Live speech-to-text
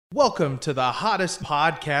Welcome to the hottest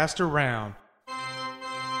podcast around.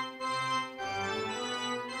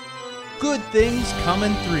 Good Things Come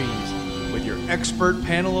in Threes with your expert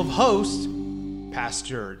panel of hosts,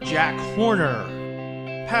 Pastor Jack Horner,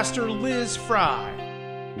 Pastor Liz Fry,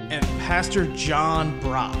 and Pastor John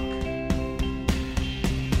Brock.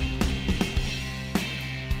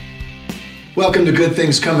 Welcome to Good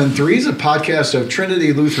Things Come in Threes, a podcast of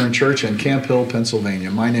Trinity Lutheran Church in Camp Hill,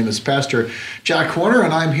 Pennsylvania. My name is Pastor Jack Horner,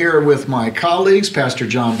 and I'm here with my colleagues, Pastor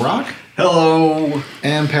John Brock. Hello.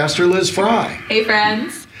 And Pastor Liz Fry. Hey,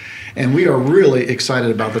 friends. And we are really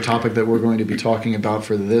excited about the topic that we're going to be talking about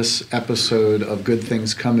for this episode of Good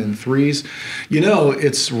Things Come in Threes. You know,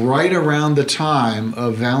 it's right around the time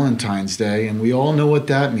of Valentine's Day, and we all know what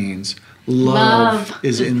that means. Love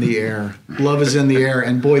is in the air. Love is in the air.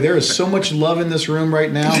 And boy, there is so much love in this room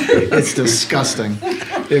right now. It's disgusting.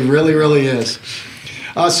 It really, really is.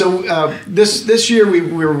 This year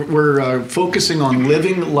we're focusing on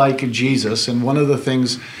living like Jesus, and one of the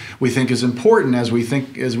things we think is important as we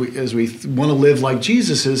want to live like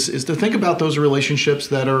Jesus is to think about those relationships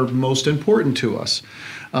that are most important to us,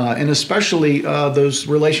 and especially those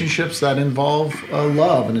relationships that involve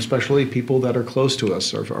love, and especially people that are close to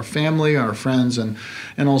us, our family, our friends, and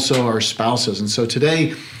also our spouses. And so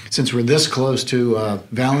today, since we're this close to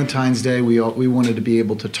Valentine's Day, we wanted to be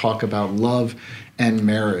able to talk about love and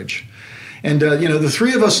marriage. And, the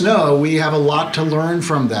three of us know we have a lot to learn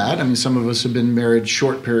from that. I mean, some of us have been married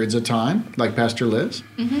short periods of time, like Pastor Liz.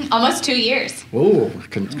 Mm-hmm. Almost 2 years. Oh,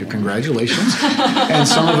 congratulations. And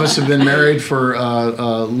some of us have been married for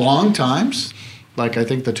long times, like I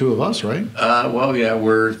think the two of us, right?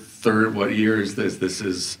 We're third. What year is this? This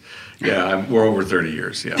is, we're over 30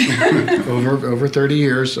 years, yeah. over 30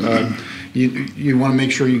 years. You want to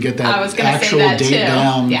make sure you get that actual date too.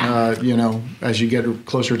 Down, yeah. As you get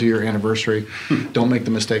closer to your anniversary. Don't make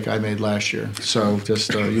the mistake I made last year. So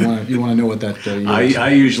just you want to know what that year is.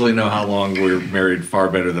 I usually know how long we're married far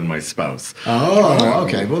better than my spouse. Oh,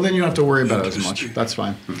 okay. Well, then you don't have to worry about it as much. That's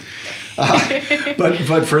fine.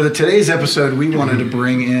 But for today's episode, we wanted to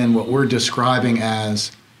bring in what we're describing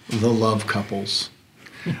as the love couples.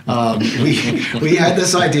 We had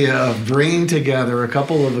this idea of bringing together a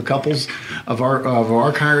couple of the couples of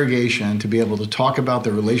our congregation to be able to talk about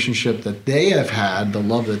the relationship that they have had, the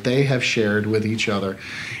love that they have shared with each other.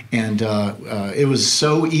 And it was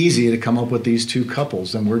so easy to come up with these two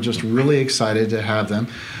couples, and we're just really excited to have them.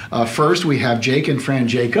 First, we have Jake and Fran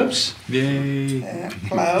Jacobs. Yay.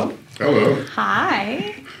 Hello. Hello.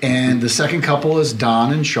 Hi. And the second couple is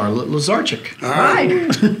Don and Charlotte Lazarchik. Hi.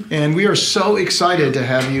 And we are so excited to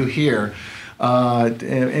have you here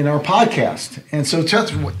in our podcast. And so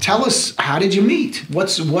tell us, how did you meet?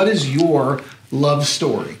 What is your love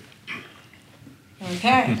story?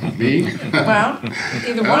 Okay. Me? Well,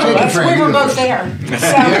 either one of us. We were both there. So.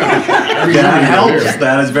 That helps.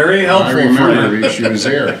 That is very helpful. I remember she was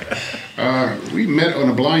there. We met on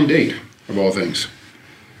a blind date, of all things.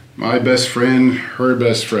 My best friend, her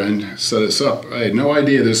best friend, set us up. I had no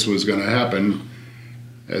idea this was going to happen.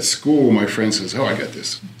 At school, my friend says, I got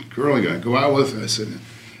this girl I'm going to go out with. I said,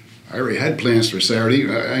 I already had plans for Saturday.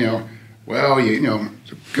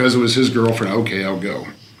 Because it was his girlfriend, okay, I'll go.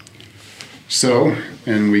 So,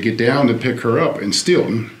 and we get down to pick her up in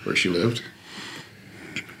Stilton, where she lived.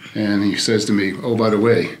 And he says to me, by the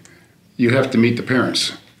way, you have to meet the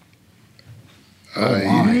parents.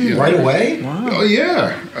 Right away? Wow. Oh,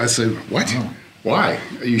 yeah. I said, what? Wow. Why?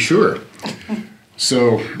 Are you sure?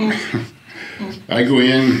 So I go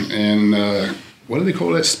in and, what do they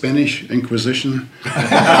call that? Spanish Inquisition?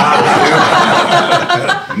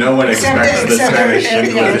 No one expects the Spanish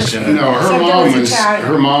Inquisition. No,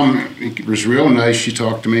 her mom was real nice. She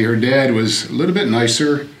talked to me. Her dad was a little bit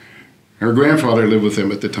nicer. Her grandfather lived with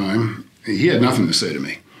him at the time. He had nothing to say to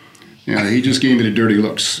me. He just gave me the dirty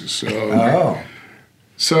looks.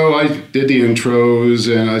 So I did the intros,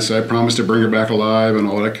 and I said I promised to bring her back alive and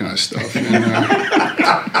all that kind of stuff.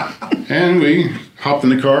 And we hopped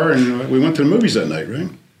in the car, and we went to the movies that night,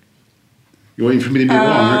 right? You're waiting for me to be wrong,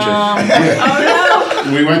 aren't you? Oh,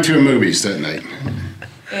 no. We went to the movies that night.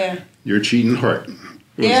 Yeah. Your Cheating Heart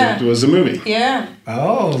was the movie. Yeah.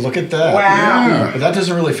 Oh, look at that. Wow. Yeah. But that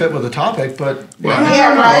doesn't really fit with the topic, but...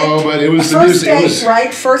 Right. But it was the First music. date,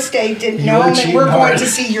 right? First date, didn't know Your that Cheating we're going Heart. to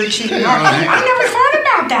see Your Cheating Heart. I never thought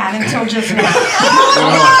about that until just now.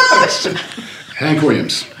 Hank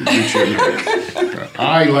Williams.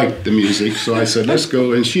 I liked the music, so I said, let's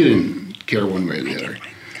go. And she didn't care one way or the other.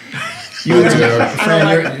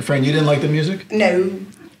 Fran, you didn't like the music? No,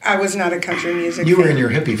 I was not a country music You were fan. in your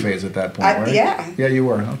hippie phase at that point, right? Yeah. Yeah, you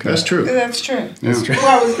were. Okay. That's true. That's true. That's true.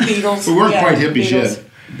 Well, with the Beatles. We weren't quite the hippies Beatles. yet.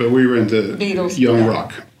 but we were into Beatles, young yeah.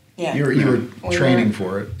 rock. Yeah. You were We training were.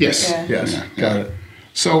 for it. Yes. Yeah. Yes, Yeah, got yeah. it.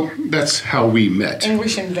 So that's how we met.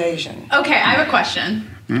 English Invasion. Okay, I have a question.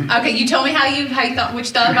 Okay, you told me how you thought, what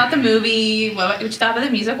you thought about the movie, what you thought about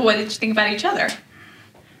the music. What did you think about each other?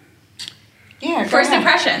 Yeah. go First ahead.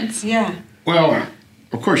 impressions. Yeah. Well,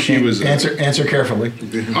 of course she was. Answer carefully.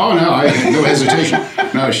 Oh no, I had no hesitation.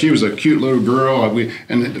 No, she was a cute little girl.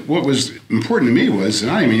 And what was important to me was,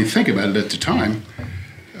 and I didn't even think about it at the time,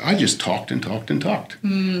 I just talked and talked and talked.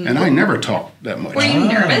 And I never talked that much. Were you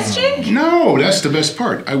nervous, Jake? No, that's the best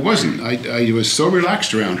part. I wasn't. I was so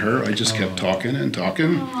relaxed around her. I just kept talking and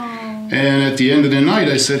talking. And at the end of the night,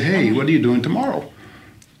 I said, "Hey, what are you doing tomorrow?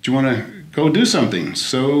 Do you want to go do something?"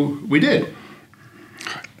 So we did.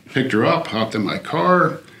 Picked her up, hopped in my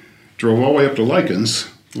car, drove all the way up to Lycans,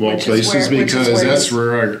 of all Which is places, where- which is because where that's you-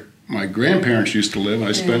 where my grandparents used to live.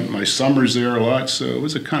 I spent my summers there a lot, so it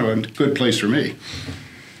was a kind of a good place for me.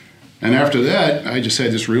 And after that, I just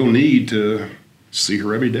had this real need to see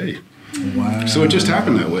her every day. Wow. So it just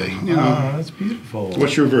happened that way. You know. Oh, that's beautiful.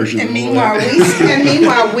 What's your version? And of all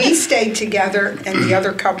meanwhile, that? we stayed together, and the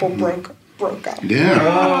other couple broke up. Yeah.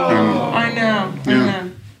 I know. I Yeah.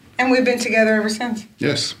 know. And we've been together ever since.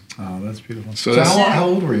 Yes. Oh, that's beautiful. So So, that's- how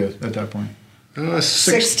old were you at that point?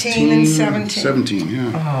 16 and 17. 17,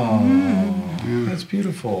 yeah. Oh, that's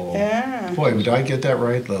beautiful. Yeah. Boy, did I get that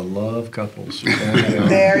right? The love couples.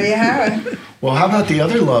 There you have it. Well, how about the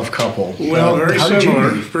other love couple? Well, very how did you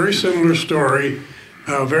similar. meet? Very similar story.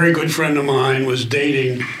 A very good friend of mine was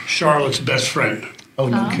dating Charlotte's best friend, Oh,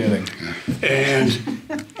 no kidding. and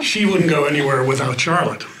she wouldn't go anywhere without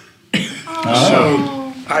Charlotte.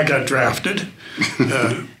 So I got drafted.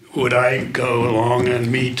 Would I go along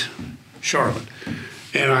and meet Charlotte?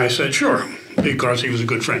 And I said, sure, because he was a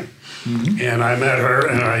good friend. And I met her,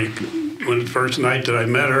 and when the first night that I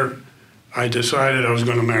met her, I decided I was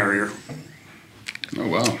going to marry her. Oh,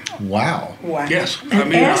 wow. Wow. Wow. Yes,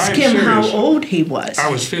 And ask I'm him how serious. old he was. I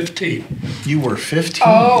was 15. You were 15?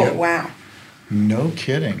 Oh, wow. No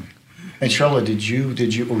kidding. And Charlotte,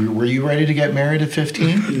 were you ready to get married at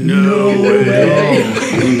 15? No way.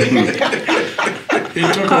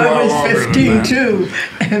 It took a I while was longer than 15 that. too,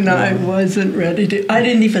 and I wasn't ready to. I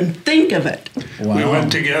didn't even think of it. Wow. We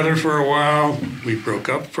went together for a while. We broke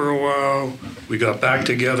up for a while. We got back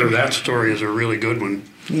together. That story is a really good one.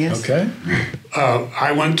 Yes. Okay.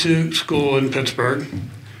 I went to school in Pittsburgh.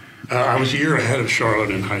 I was a year ahead of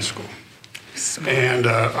Charlotte in high school. And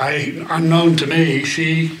unknown to me,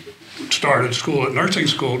 she started school at nursing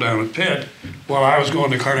school down at Pitt while I was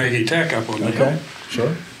going to Carnegie Tech up on the hill. Okay.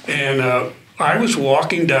 Sure. And I was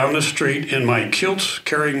walking down the street in my kilts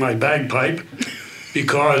carrying my bagpipe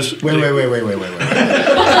because Wait.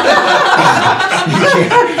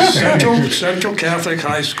 Central Catholic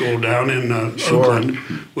High School down in Sure. Oakland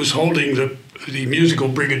was holding the musical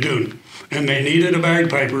Brigadoon, and they needed a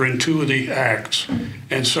bagpiper in two of the acts,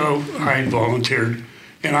 and so I volunteered,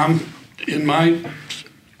 and I'm in my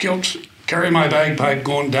kilts carrying my bagpipe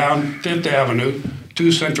going down Fifth Avenue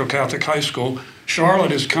to Central Catholic High School.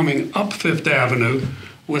 Charlotte is coming up Fifth Avenue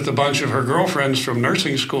with a bunch of her girlfriends from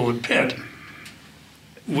nursing school at Pitt.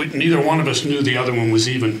 Neither one of us knew the other one was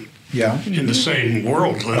even Yeah. in the same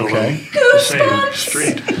world, let alone Okay. the same Goosebumps.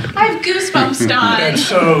 street. I have goosebumps, And Don.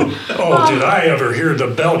 so, did I ever hear the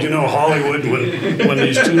bell? You know, Hollywood, when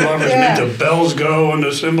these two lovers Yeah. meet, the bells go and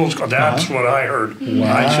the cymbals go. That's what I heard.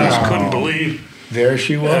 I just couldn't believe There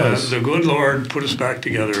she was. the good Lord put us back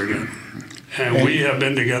together again. And we have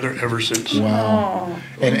been together ever since. Wow.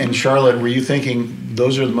 And Charlotte, were you thinking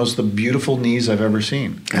those are the beautiful knees I've ever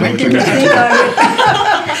seen? I didn't think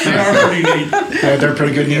They are pretty neat. They're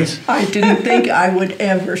pretty good knees. I didn't think I would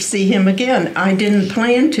ever see him again. I didn't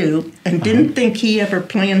plan to, and didn't think he ever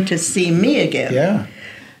planned to see me again. Yeah.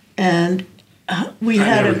 And we I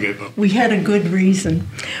had never gave up. we had a good reason.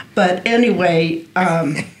 But anyway,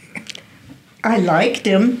 I liked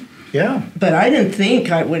him, Yeah. but I didn't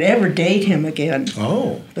think I would ever date him again.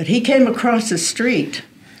 Oh. But he came across the street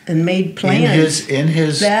and made plans. In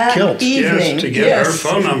his that kilt. evening. Yes, to get yes. her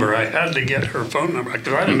phone number. I had to get her phone number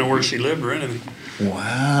because I didn't know where she lived or anything.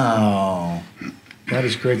 Wow. That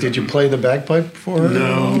is great. Did you play the bagpipe for her?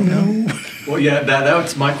 No. Well, yeah,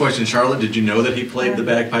 that's my question. Charlotte, did you know that he played the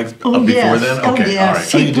bagpipes Oh, before yes. then? Oh, Okay, yes. all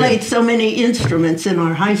right. Oh, you He did? played so many instruments in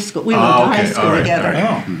our high school. We went to high school all right, together. all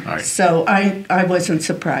right, Oh. all right. So I wasn't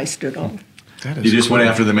surprised at all. That is You just cool. went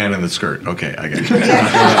after the man in the skirt. Okay, I got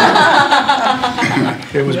you.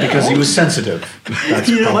 It was because he was sensitive. That's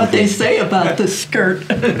You know what probably- they say about the skirt.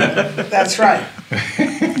 That's right.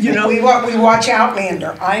 You know, We watch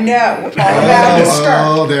Outlander. I know all about the skirt.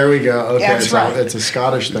 Oh, there we go. Okay, That's it's, right. it's a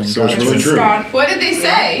Scottish thing. So it's Gotcha. really true. Scott, What did they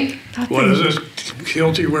say? What is this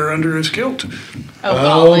kilt you wear under his kilt? Oh, Oh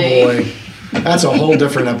golly. boy, that's a whole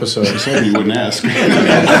different episode. Said you wouldn't ask. Jake,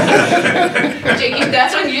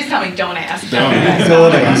 that's when you just tell me, don't ask. Don't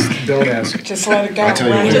ask. Don't ask. just let it go. I tell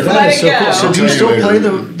you right? what. Just That let is it so go. cool. So I'll do you tell you still play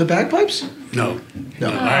later. the bagpipes? No. No.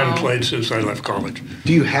 I haven't played since I left college.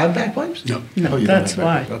 Do you have bagpipes? No. No, you don't that's have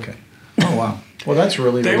why. bagpipes. Okay. Oh wow. Well, that's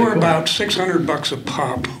really They really were cool. about $600 a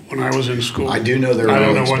pop when I was in school. I do know they're. I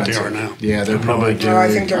don't really know what they expensive. are now. Yeah, they're I have no probably. idea. No, I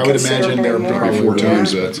think they're I would imagine they're considerably more. probably Four really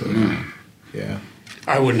times that. expensive. Yeah. Yeah.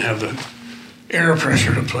 I wouldn't have the air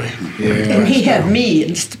pressure to play. Yeah. and he had me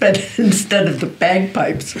instead of the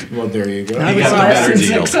bagpipes. Well, there you go. I was got the less better than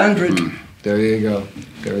deal. 600. There you go.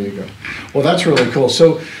 There you go. Well, that's really cool.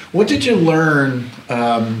 So, what did you learn?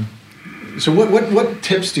 So, what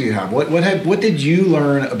tips do you have? What did you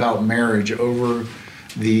learn about marriage over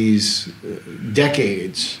these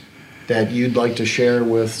decades that you'd like to share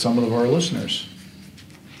with some of our listeners?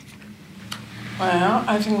 Well,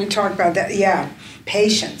 I think we talked about that. Yeah,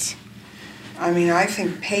 patience. I mean, I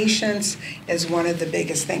think patience is one of the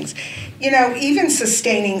biggest things. You know, even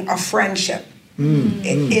sustaining a friendship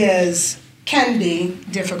can be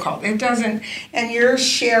difficult. It doesn't, and you're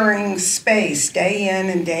sharing space day in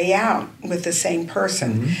and day out with the same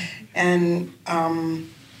person, and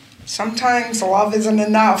sometimes love isn't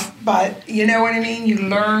enough. But you know what I mean. You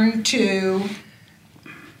learn to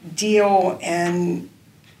deal and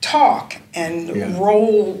talk and Yeah.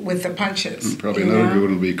 roll with the punches. Probably you another know? good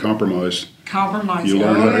one would be compromise. Compromise. You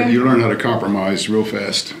learn how to compromise real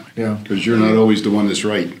fast. Yeah. Because you're not always the one that's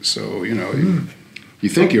right. So you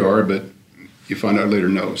think you are, but you find out later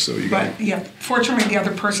no. So you got. But yeah, fortunately, the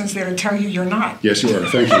other person's there to tell you you're not. Yes, you are.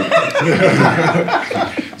 Thank you.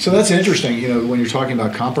 So that's interesting, when you're talking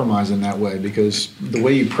about compromise in that way, because the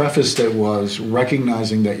way you prefaced it was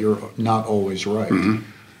recognizing that you're not always right.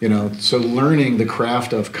 So learning the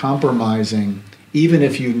craft of compromising, even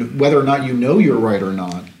if whether or not you know you're right or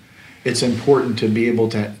not, it's important to be able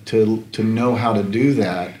to know how to do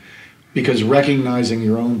that, because recognizing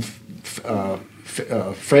your own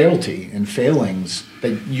frailty and failings,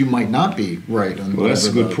 that you might not be right on Well, that's a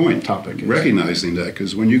whatever good the point. topic is. Recognizing that,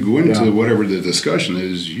 because when you go into Yeah. whatever the discussion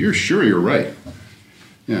is, you're sure you're right.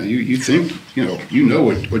 Yeah, you think you know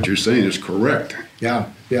what you're saying is correct. Yeah.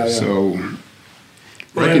 So And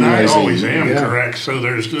I recognizing. always am Yeah. correct, so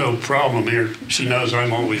there's no problem here. She knows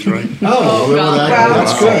I'm always right. Oh, well,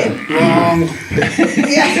 that's good. Wrong.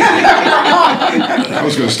 I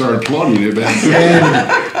was going to start applauding you back.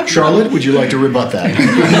 And Charlotte, would you like to rebut that?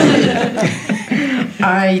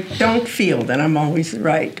 I don't feel that I'm always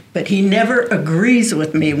right, but he never agrees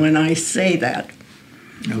with me when I say that.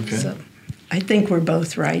 Okay. So I think we're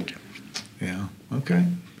both right. Yeah. Okay.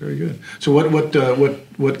 Very good. So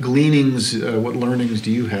what gleanings, what learnings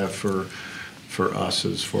do you have for us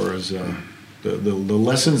as far as the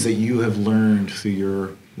lessons that you have learned through your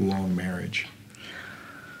long marriage?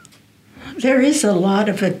 There is a lot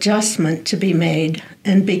of adjustment to be made,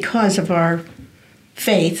 and because of our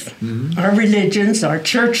faith, our religions, our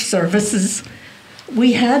church services,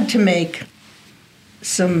 we had to make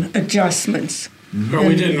some adjustments. Well,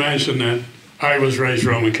 we didn't mention that I was raised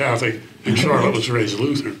Roman Catholic and Charlotte was raised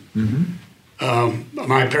Lutheran.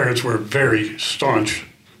 My parents were very staunch,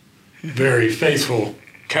 very faithful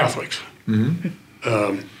Catholics.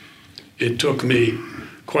 It took me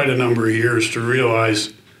quite a number of years to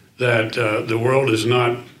realize that the world is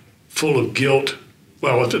not full of guilt.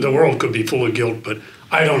 Well, the world could be full of guilt, but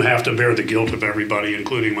I don't have to bear the guilt of everybody,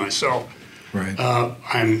 including myself. Right.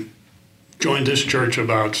 I'm joined this church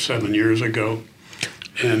about 7 years ago,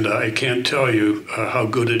 and I can't tell you how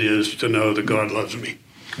good it is to know that God loves me.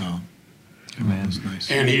 Oh, that's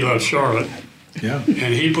nice. And he loves Charlotte, Yeah.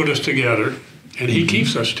 and he put us together, and he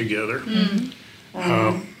keeps us together.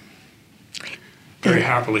 Very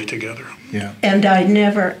happily together. Yeah. And I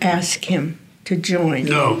never asked him to join.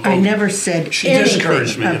 No. I never said She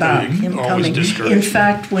discouraged anything me about about it. him Always coming. discouraged In me.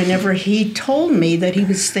 fact, whenever he told me that he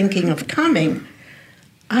was thinking of coming,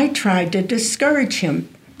 I tried to discourage him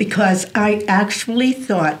because I actually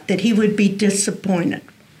thought that he would be disappointed.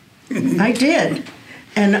 I did.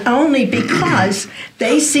 And only because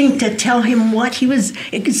they seemed to tell him what he was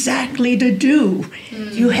exactly to do.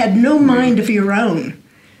 You had no mind of your own.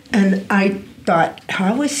 And I thought,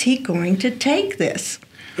 how is he going to take this?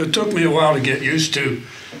 It took me a while to get used to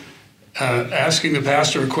asking the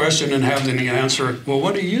pastor a question and having the answer, well,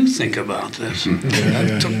 what do you think about this?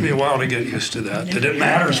 That took me a while to get used to that it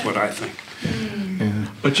matters what I think.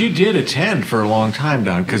 But you did attend for a long time,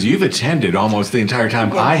 Don, because you've attended almost the entire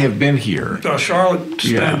time I have been here. Charlotte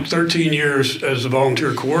spent 13 years as a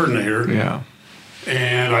volunteer coordinator. Yeah.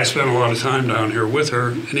 And I spent a lot of time down here with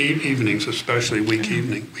her in evenings, especially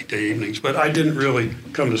weekday evenings. But I didn't really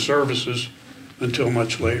come to services until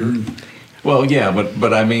much later. Well, yeah,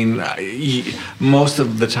 but I mean, most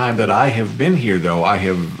of the time that I have been here, though,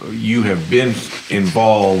 you have been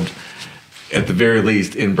involved, at the very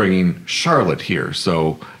least, in bringing Charlotte here.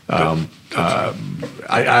 So I'm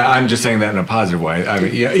just saying that in a positive way. I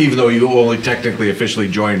mean, yeah, even though you only technically officially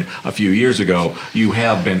joined a few years ago, you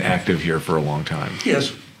have been active here for a long time.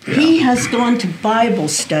 Yes. Yeah. He has gone to Bible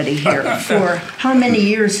study here for how many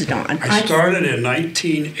years, Don? I started in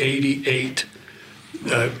 1988.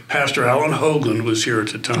 Pastor Alan Hoagland was here at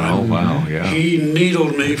the time. Oh, wow, yeah. He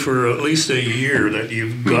needled me for at least a year that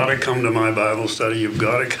you've got to come to my Bible study. You've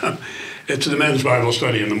got to come. It's the men's Bible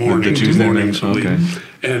study in the morning. The Tuesday mornings, okay.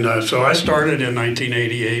 And so I started in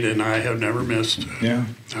 1988, and I have never missed. Yeah.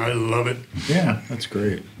 I love it. Yeah, that's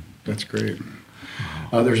great. That's great.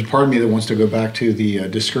 There's a part of me that wants to go back to the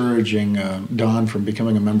discouraging Don from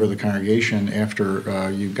becoming a member of the congregation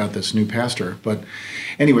after you got this new pastor. But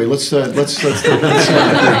anyway, let's just go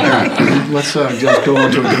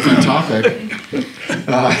on to a different topic.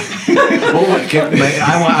 I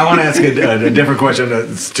want to ask a different question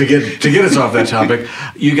to get us off that topic.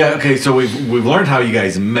 So we've learned how you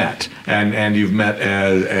guys met, and you've met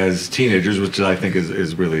as teenagers, which I think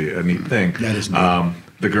is really a neat thing. That is neat.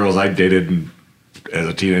 The girls I dated as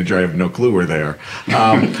a teenager, I have no clue where they are.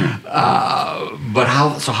 But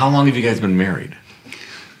how long have you guys been married?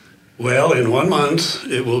 Well, in 1 month,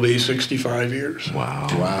 it will be 65 years. Wow.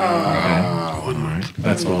 Wow. All right.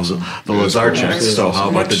 That's awesome. The Lazar checks. So how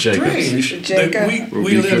about the Jacobs? Strange that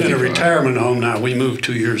we live in a retirement home now. We moved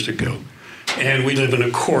 2 years ago. And we live in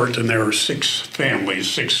a court, and there are 6 families,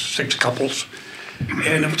 six couples.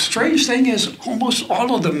 And the strange thing is, almost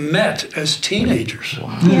all of them met as teenagers.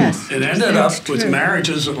 Wow. Yes. And ended up with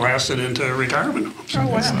marriages that lasted into retirement homes. Oh,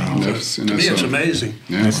 wow. To me, it's amazing.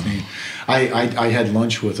 Yeah. That's neat. I had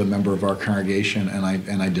lunch with a member of our congregation, and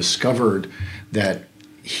I discovered that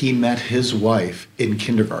he met his wife in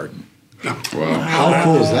kindergarten. Wow. How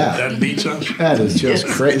cool is that? That beats us. That is just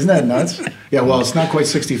crazy. Isn't that nuts? Yeah. Well, it's not quite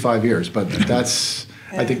 65 years, but that's.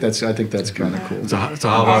 I think that's kind of cool. So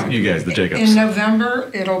how about you guys, the Jacobs? In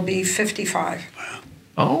November, it'll be 55.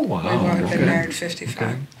 Oh, wow. We would have been married 55.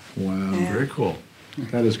 Okay. Wow. Yeah. Very cool.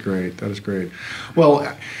 That is great. That is great. Well,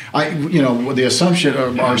 the assumption,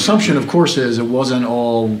 our assumption, of course, is it wasn't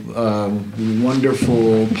all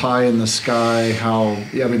wonderful pie in the sky. How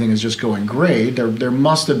everything is just going great. There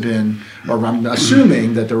must have been, or I'm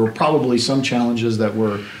assuming that there were probably some challenges that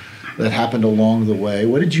happened along the way.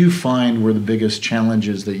 What did you find were the biggest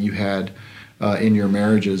challenges that you had in your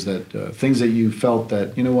marriages? That things that you felt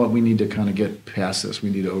that we need to kind of get past this. We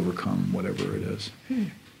need to overcome whatever it is.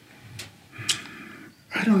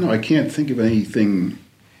 I don't know. I can't think of anything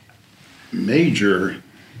major.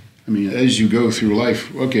 I mean, as you go through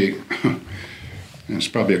life, okay, it's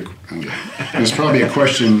probably a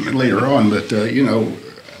question later on, but a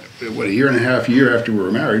year and a half after we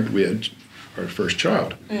were married, we had our first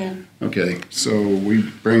child. Yeah. Okay, so we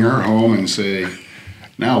bring her home and say,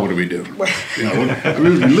 now what do we do? We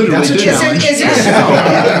literally That's a did. challenge. Is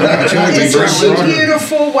she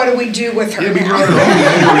beautiful? What do we do with her Yeah, we now? brought her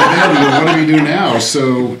home and what do we do now?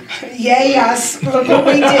 So Yay us, look what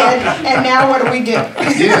we did, and now what do we do?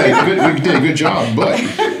 yeah, we did a good job, but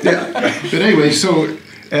anyway, so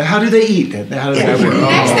How do they eat? How does that work?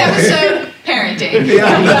 Next episode, parenting.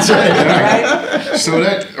 Yeah, that's right. so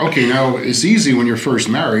now it's easy when you're first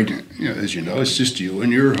married. As you know, it's just you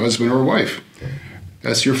and your husband or wife.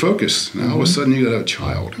 That's your focus. Now all of a sudden you got a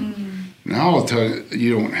child. Now I'll tell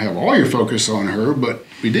you don't have all your focus on her, but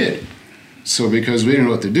we did. So because we didn't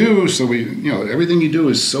know what to do, so we, everything you do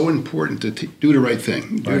is so important to do the right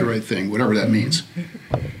thing. Do the right thing, whatever that means.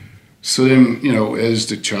 So then, as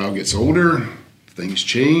the child gets older, things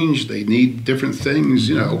change. They need different things,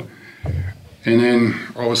 And then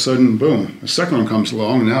all of a sudden, boom, the second one comes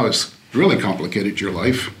along. And now it's really complicated your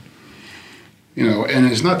life. And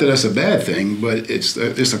it's not that that's a bad thing, but it's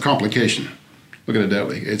a complication. Look at it that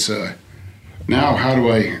way. It's now how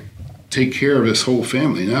do I take care of this whole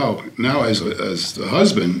family? Now as the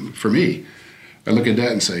husband, for me, I look at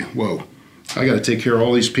that and say, whoa, I got to take care of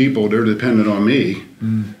all these people. They're dependent on me,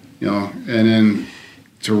 and then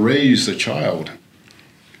to raise a child,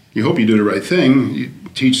 you hope you do the right thing. You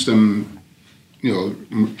teach them,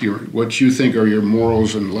 what you think are your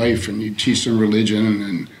morals in life, and you teach them religion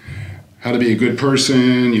and how to be a good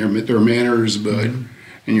person, their manners, but and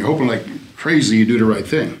you're hoping like crazy you do the right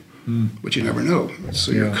thing, but you never know.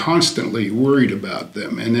 So you're constantly worried about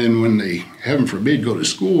them, and then when they, heaven forbid, go to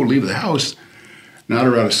school, leave the house, now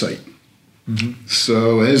they're out of sight.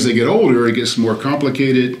 So as they get older, it gets more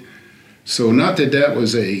complicated. So not that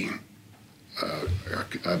was a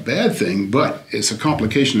bad thing, but it's a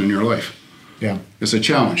complication in your life. Yeah, it's a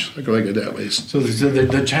challenge. I like it that way. So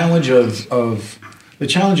the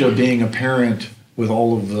challenge of being a parent with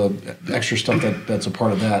all of the extra stuff that's a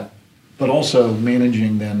part of that, but also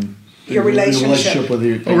managing then your relationship with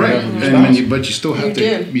your but you still have to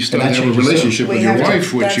have a relationship with your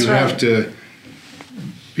wife, which you have to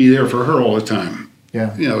be there for her all the time.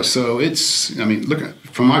 Yeah, so it's, I mean, look,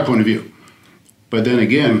 from my point of view, but then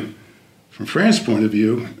again, from Fran's point of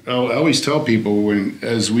view, I always tell people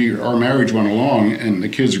as our marriage went along and the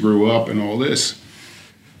kids grew up and all this,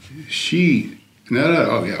 she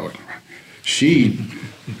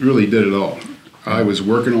really did it all. I was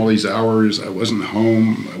working all these hours. I wasn't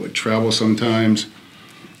home. I would travel sometimes.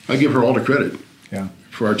 I give her all the credit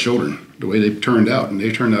for our children, the way they turned out, and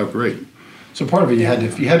they turned out great. So part of it, you had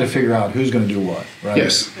to figure out who's going to do what, right?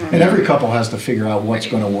 Yes. And every couple has to figure out what's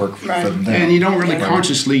going to work for them. And you don't really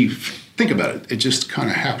consciously think about it. It just kind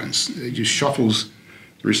of happens. It just shuffles,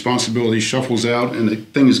 the responsibility shuffles out,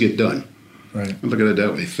 and things get done. Right. Look at it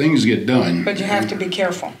that way. Things get done. But you have to be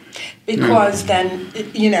careful, because then,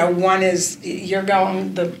 one is you're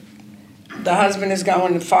going, the husband is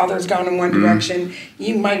going, the father is going in one direction.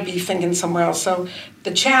 You might be thinking somewhere else. So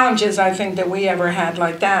the challenges I think that we ever had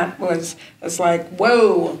like that was like,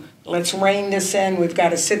 whoa, let's rein this in. We've got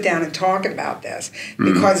to sit down and talk about this,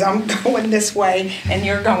 because I'm going this way and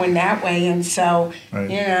you're going that way, and so they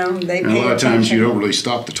pay attention. And a lot of times you don't really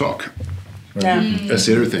stop to talk. Yeah. That's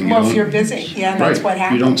the other thing. Well, if you're busy, that's what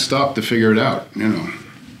happens. You don't stop to figure it out,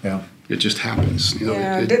 Yeah. It just happens.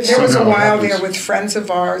 There was a while there with friends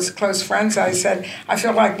of ours, close friends, I said, I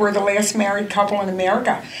feel like we're the last married couple in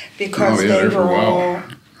America, because they were all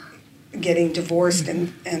getting divorced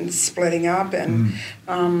and splitting up, and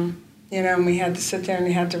and we had to sit there and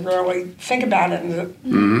we had to really think about it,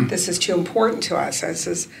 and this is too important to us. This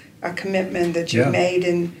is a commitment that you made,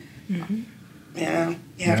 and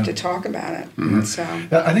you have to talk about it. So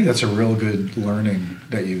I think that's a real good learning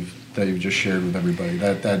that you've just shared with everybody.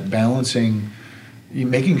 That balancing,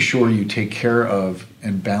 making sure you take care of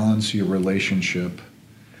and balance your relationship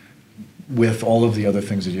with all of the other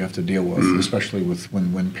things that you have to deal with, especially with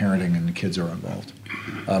when parenting and the kids are involved.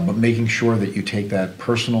 But making sure that you take that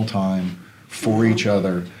personal time for each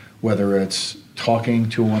other, whether it's talking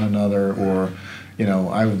to one another or,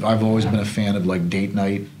 I've always been a fan of like date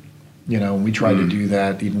night. We tried to do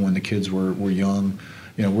that even when the kids were young.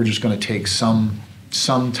 We're just going to take some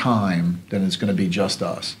time, then it's going to be just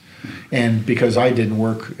us. And because I didn't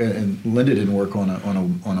work and Linda didn't work on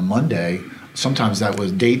a Monday, sometimes that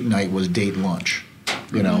was date night, was date lunch.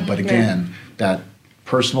 But again, that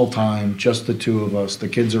personal time, just the two of us. The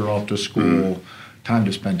kids are off to school, time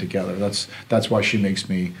to spend together. That's why she makes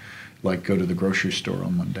me like go to the grocery store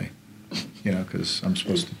on Monday. Because I'm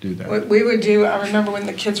supposed to do that. What we would do, I remember when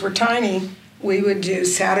the kids were tiny, we would do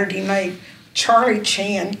Saturday night. Charlie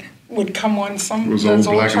Chan would come on some those old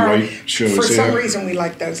black and white shows. For some reason, we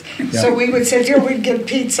liked those. Yeah. So we would sit there, we'd get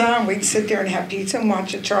pizza, and we'd sit there and have pizza and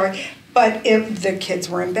watch a Charlie. But if the kids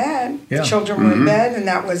were in bed, the children were in bed, and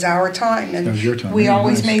that was our time. And that was your time. We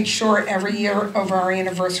always made sure every year of our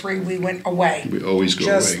anniversary we went away. We always go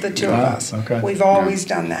just away. Just the two of us. Okay. We've always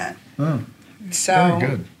done that. Oh, so very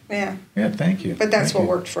good. Yeah. Yeah, thank you. But that's what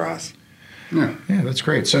worked for us. Yeah. Yeah, that's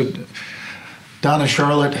great. So, Donna,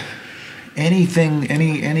 Charlotte, any things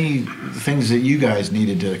that you guys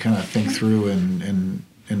needed to kind of think through and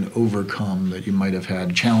overcome that you might have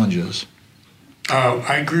had, challenges?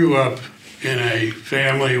 I grew up in a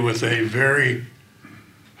family with a very,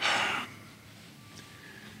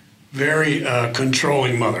 very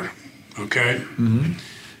controlling mother, okay? Mm-hmm.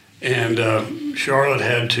 And Charlotte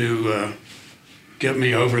had to get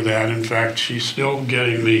me over that. In fact, she's still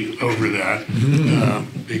getting me over that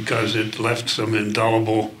because it left some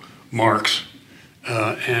indelible marks.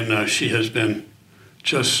 And she has been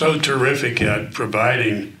just so terrific at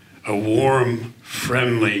providing a warm,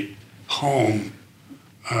 friendly home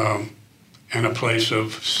and a place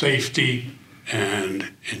of safety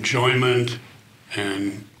and enjoyment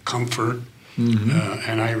and comfort. Mm-hmm.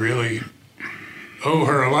 And I really owe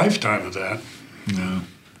her a lifetime of that. No.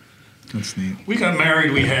 That's neat. We got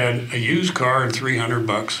married. We had a used car and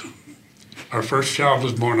 $300. Our first child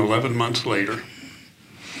was born 11 months later.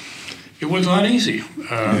 It was not easy.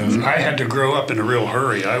 I had to grow up in a real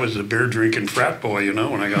hurry. I was a beer drinking frat boy,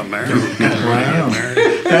 when I got married. Wow.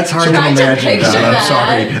 That's hard to imagine. I'm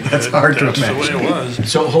sorry. That's hard to imagine. That's the way it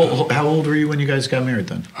was. So how old were you when you guys got married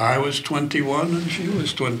then? I was 21 and she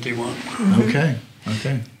was 21. Okay.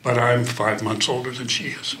 But I'm 5 months older than she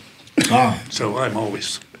is. Ah. So I'm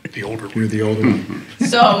always the older one. You're the older one.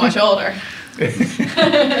 So much older.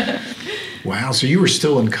 Wow. So you were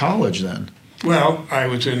still in college then? Well, I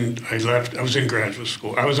was in graduate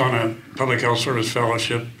school. I was on a public health service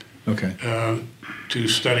fellowship Okay. to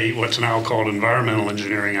study what's now called environmental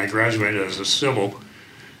engineering. I graduated as a civil,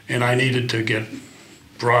 and I needed to get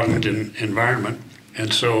broadened in environment.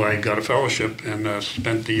 And so I got a fellowship and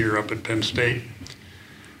spent the year up at Penn State.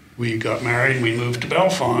 We got married and we moved to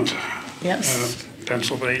Bellefonte, Yes.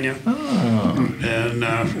 Pennsylvania. Oh. And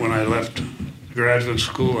when I left graduate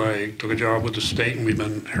school, I took a job with the state, and we've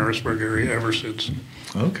been in Harrisburg area ever since.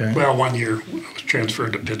 Okay. Well, 1 year. I was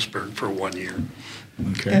transferred to Pittsburgh for 1 year.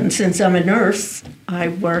 Okay. And since I'm a nurse, I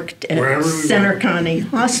worked at Wherever we Center went. County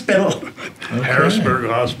Hospital Harrisburg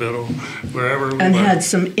Hospital, wherever we and went. had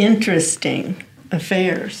some interesting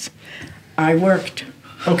affairs. I worked.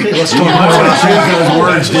 Okay, let's talk about those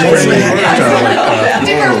words.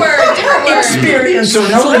 Different word. Experience. So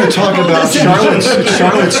now we're going to talk about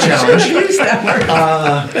Charlotte's challenge. Use that word.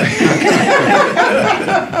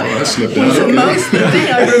 Well, that slipped out. The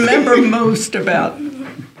thing I remember most about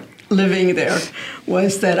living there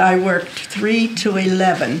was that I worked 3 to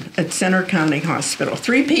 11 at Center County Hospital,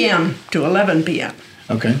 3 p.m. to 11 p.m.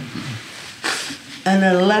 Okay. And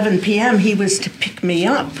at 11 p.m., he was to pick me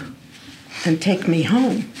up and take me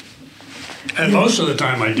home. And most of the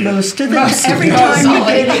time I did. Every time you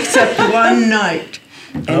did except one night.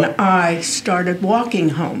 And I started walking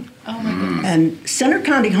home. Oh my goodness. And Center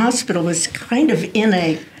County Hospital was kind of in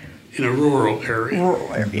a In a rural area.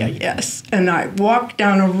 rural area, yes. And I walked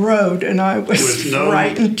down a road and I was With no-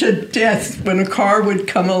 frightened to death when a car would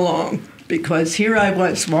come along, because here I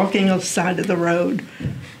was walking off the side of the road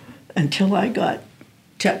until I got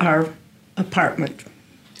to our apartment.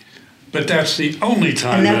 But that's the only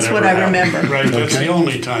time And that's that what ever I happened. remember. Right, that's the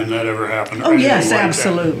only time that ever happened. or Oh yes, anything like that.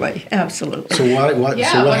 absolutely, absolutely. So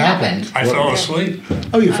what happened? I fell asleep,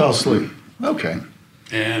 Oh, you fell asleep. Okay.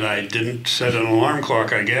 and I didn't set an alarm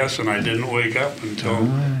clock, I guess, and I didn't wake up until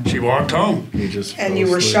she walked home. You just And fell you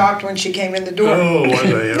were asleep. shocked when she came in the door. Oh, was I?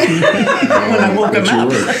 When I woke him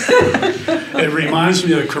up. It reminds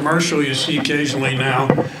me of a commercial you see occasionally now.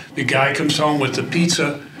 The guy comes home with the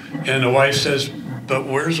pizza, and the wife says, "But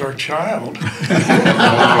where's our child?" He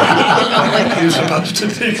was supposed to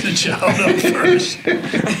pick the child up first.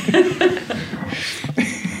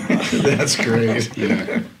 That's great.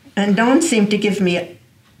 Yeah. And Don seemed to give me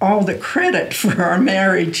all the credit for our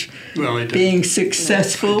marriage Well, he did. being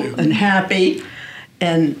successful and happy,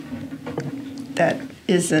 and that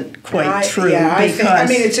isn't quite true. because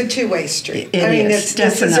it's a two-way street. It is,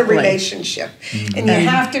 this is a definitely. relationship. And you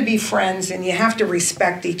have to be friends and you have to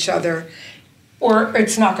respect each other, or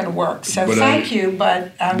it's not going to work. So But thank you,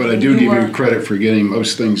 but I do give you credit for getting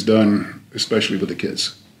most things done, especially with the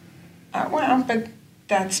kids. Well, but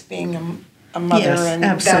that's being a mother, Yes, and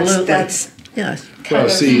absolutely. that's Yes. Well,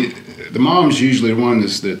 see, the mom's usually the one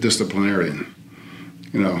that's the disciplinarian.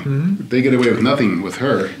 They get away with nothing with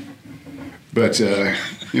her. But,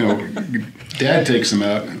 Dad takes them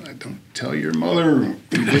out. And don't tell your mother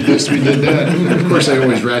we did this, we did that. And of course, I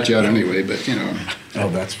always rat you out anyway, but, Oh,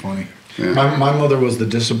 that's funny. Yeah. My mother was the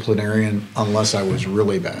disciplinarian unless I was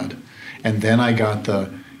really bad. And then I got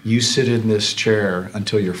you sit in this chair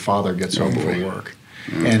until your father gets home from work.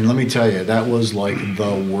 And let me tell you, that was like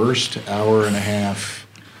the worst hour and a half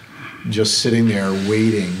just sitting there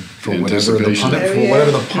waiting for whatever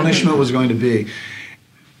the punishment was going to be.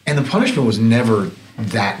 And the punishment was never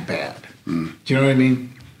that bad. Do you know what I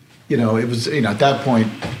mean? It was, at that point,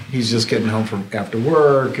 he's just getting home from after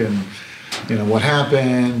work and, what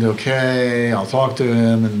happened? Okay, I'll talk to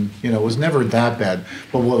him. And, it was never that bad.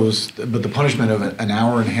 But the punishment of an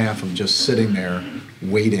hour and a half of just sitting there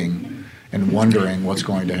waiting and wondering what's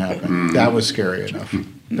going to happen, that was scary enough.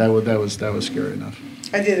 That was scary enough.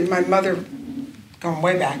 I did. My mother, going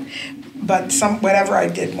way back, but whatever I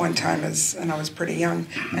did one time and I was pretty young,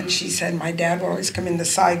 and she said my dad would always come in the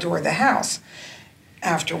side door of the house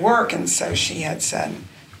after work, and so she had said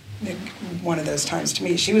one of those times to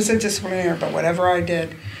me. She was a disciplinarian, but whatever I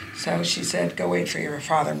did, so she said, go wait for your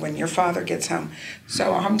father when your father gets home.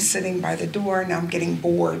 So I'm sitting by the door and I'm getting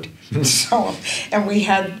bored. And we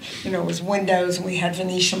had, it was windows and we had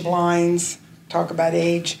Venetian blinds. Talk about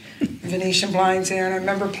age, Venetian blinds there, and I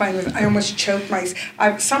remember playing with. I almost choked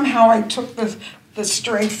somehow I took the the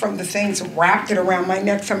strength from the things and wrapped it around my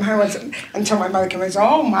neck somehow until my mother came and said,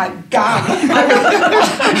 "Oh my God!"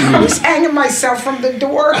 I was hanging myself from the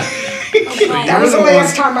door. That was the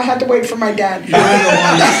last time I had to wait for my dad.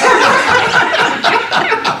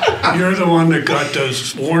 You're the one that got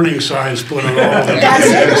those warning signs put on all the That's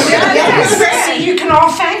it. Yes. So you can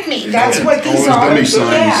all thank me. That's what these All are. those dummy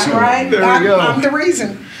signs. Yeah, right. There we go. I'm the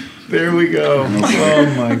reason. There we go. Oh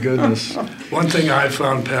my goodness. One thing I've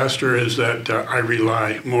found, Pastor, is that I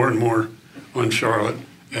rely more and more on Charlotte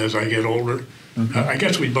as I get older. I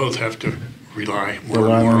guess we both have to rely more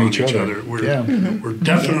and more on each other. We're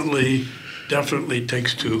definitely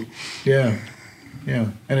takes two. Yeah.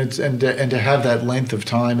 Yeah, and to have that length of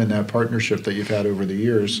time and that partnership that you've had over the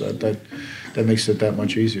years, that makes it that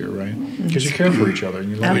much easier, right? Because you care for each other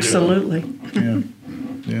and you love Absolutely. each other.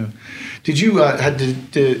 Yeah. Did you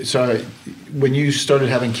when you started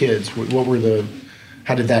having kids?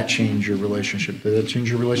 How did that change your relationship? Did that change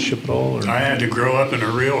your relationship at all? Or? I had to grow up in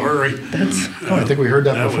a real hurry. I think we heard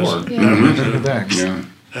that before.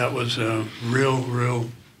 That was a real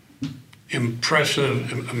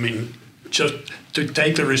impressive. I mean, just to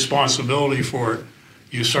take the responsibility for it,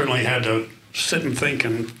 you certainly had to sit and think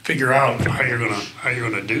and figure out how you're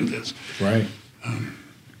gonna do this. Right.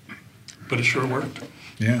 But it sure worked.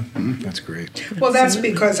 Yeah, that's great. Well, that's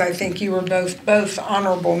because I think you were both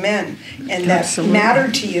honorable men, and that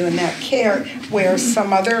mattered to you, and that care, where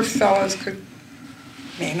some other fellows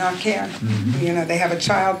may not care. Mm-hmm. You know, they have a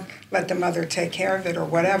child, let the mother take care of it or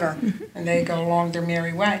whatever, and they go along their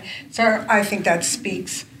merry way. So I think that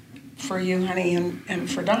speaks for you, honey, and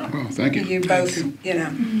for Don. Oh, thank you. You both, you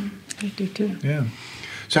know. I do too. Yeah.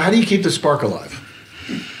 So how do you keep the spark alive?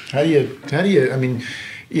 How do you? I mean,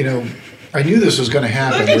 you know, I knew this was going to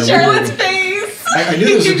happen. Look at Charlotte's face. I knew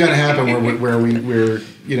this was going to happen where we're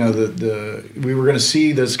you know we were going to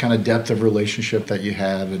see this kind of depth of relationship that you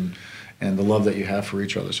have and the love that you have for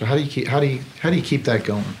each other. So how do you keep that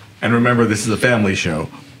going? And remember, this is a family show.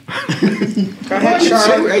 Go ahead,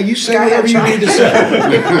 Charlotte. You say whatever you need to say.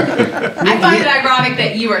 I find it ironic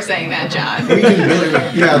that you are saying that, John.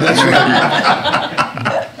 Yeah, that's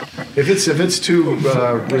right. If it's too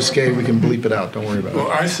risque, we can bleep it out. Don't worry about it.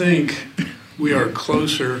 Well, I think we are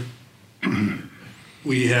closer.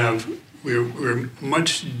 We're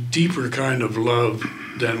much deeper kind of love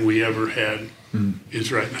than we ever had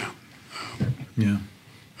is right now. Yeah.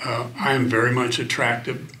 I am very much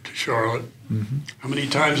attracted to Charlotte. Mm-hmm. How many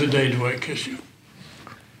times a day do I kiss you?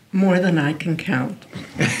 More than I can count.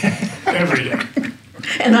 Every day.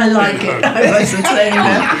 And I like it. I wasn't saying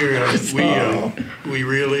that. We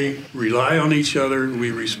really rely on each other,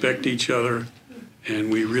 we respect each other,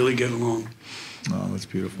 and we really get along. Oh, that's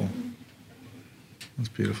beautiful. That's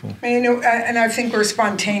beautiful. You know, and I think we're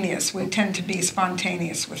spontaneous. We tend to be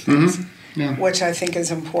spontaneous with things, which I think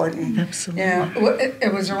is important. Absolutely. You know,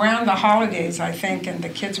 it was around the holidays, I think, and the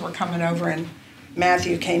kids were coming over, and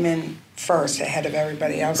Matthew came in first ahead of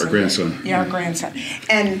everybody else. Our grandson. Yeah, our grandson.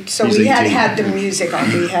 And so He's we 18. had the music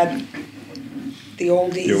on. We had the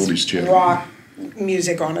oldies rock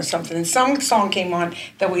music on or something, and some song came on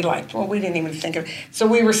that we liked. Well, we didn't even think of it. So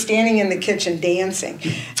we were standing in the kitchen dancing,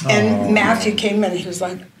 and Matthew came in and he was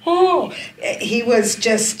like, oh, he was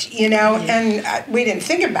just, you know, and we didn't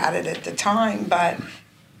think about it at the time, but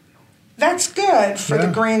that's good for the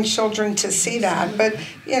grandchildren to see that. But,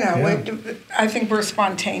 you know, I think we're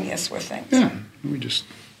spontaneous with things. Yeah, we just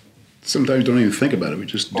sometimes don't even think about it. We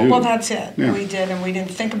just do. Well, that's it. Yeah. We did, and we didn't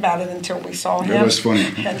think about it until we saw him. That was funny.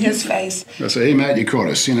 And his face. I say, hey, Matt, you caught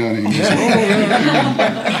us, you know. And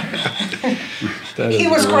He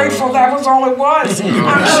was grateful that was all it was. I'm sure.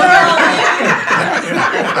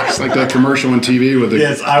 It's like that commercial on TV with the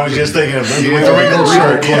Yes, I was just thinking of with the wrinkled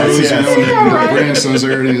shirt, clothes, you know, and the grandsons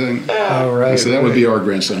there and anything. All right. So that would be our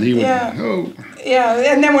grandson. He would,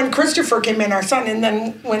 Yeah, and then when Christopher came in, our son, and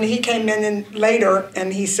then when he came in later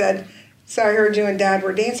and he said, so I heard you and Dad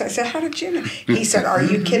were dancing. I said, how did you know? He said, are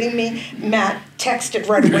you kidding me? Matt texted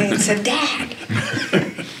right away and said, Dad,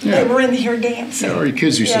 they were in here dancing. Yeah, our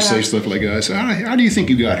kids used to say stuff like that. I said, how do you think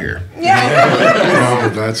you got here? Yeah. Oh,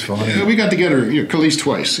 that's funny. We got together, at least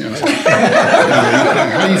twice. You know.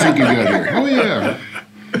 How do you think you got here? Oh, yeah.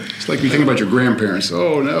 It's like you think about your grandparents.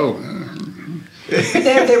 Oh, no.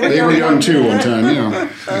 They were young too one time. Yeah,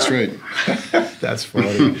 that's right. That's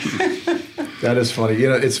funny. That is funny. You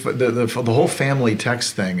know, it's the whole family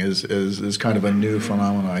text thing is kind of a new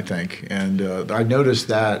phenomenon, I think. And I noticed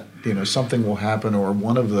that something will happen, or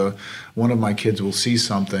one of my kids will see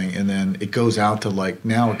something, and then it goes out to like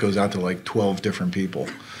 12 different people.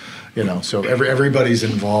 So everybody's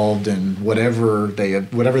involved in whatever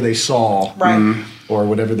they saw, right? or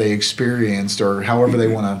whatever they experienced, or however they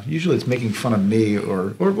want to. Usually, it's making fun of me,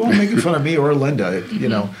 or making fun of me or Linda. You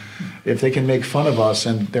know, if they can make fun of us,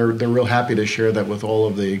 and they're real happy to share that with all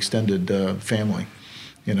of the extended family.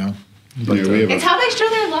 You know, but it's how they show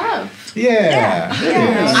their love. Yeah.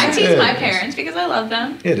 I tease my parents because I love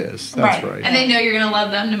them. It is. That's right. And they know you're gonna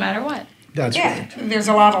love them no matter what. That's right. There's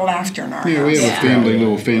a lot of laughter in our house. We have a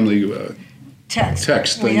little family text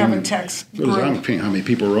thing. We have a text group. I don't know how many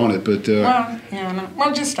people are on it, but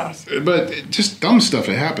just us. But just dumb stuff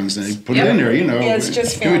that happens, and they put it in there. You know, yeah, it's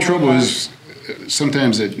just the only trouble is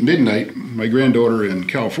sometimes at midnight, my granddaughter in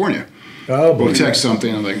California will text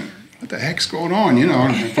something. I'm like, what the heck's going on? You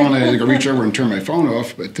know, finally I reach over and turn my phone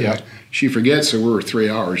off, but she forgets, so we're 3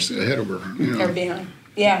 hours ahead of her. You know. They're behind.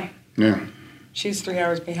 Yeah. Yeah. She's 3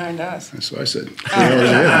 hours behind us. That's what I said. 3 hours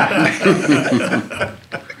ahead.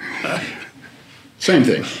 Same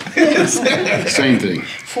thing. Same thing.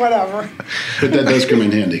 Whatever. But that does come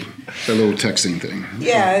in handy, that little texting thing.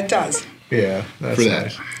 Yeah, it does. Yeah, that's for that.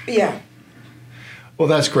 Nice. Yeah. Well,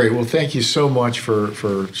 that's great. Well, thank you so much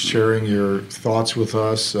for sharing your thoughts with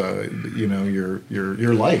us. You know,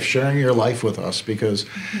 your life, sharing your life with us, because,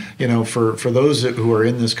 you know, for those who are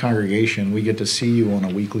in this congregation, we get to see you on a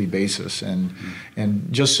weekly basis, and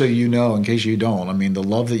just so you know, in case you don't, I mean, the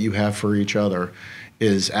love that you have for each other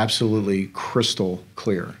is absolutely crystal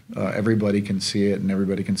clear. Everybody can see it, and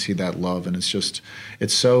everybody can see that love, and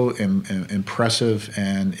it's so impressive,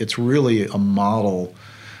 and it's really a model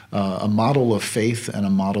of faith and a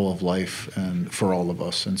model of life, and for all of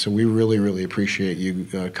us. And so we really, really appreciate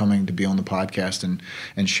you coming to be on the podcast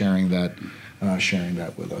and sharing that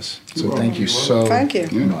with us. So thank you so much. Thank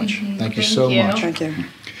you so much. Thank you.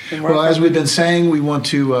 Well, as we've been saying, we want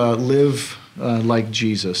to live like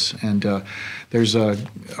Jesus, and there's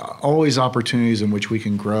always opportunities in which we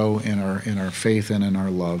can grow in our faith and in our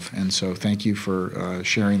love. And so thank you for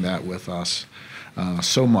sharing that with us.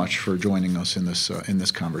 So much for joining us in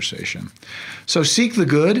this conversation. So seek the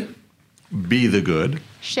good, be the good,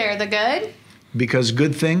 share the good, because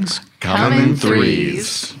good things come in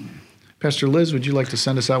threes. Pastor Liz, would you like to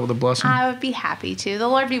send us out with a blessing? I would be happy to. The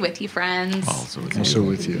Lord be with you, friends. Also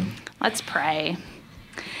with you. Let's pray.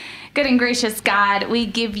 Good and gracious God, we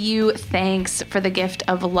give you thanks for the gift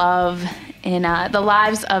of love in the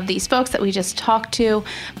lives of these folks that we just talked to,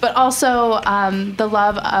 but also the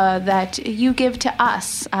love that you give to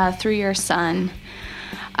us through your Son.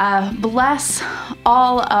 Bless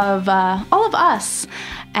all of us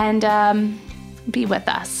and be with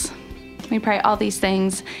us. We pray all these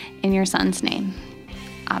things in your Son's name.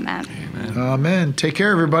 Amen. Amen. Take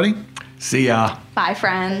care, everybody. See ya. Bye,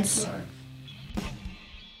 friends.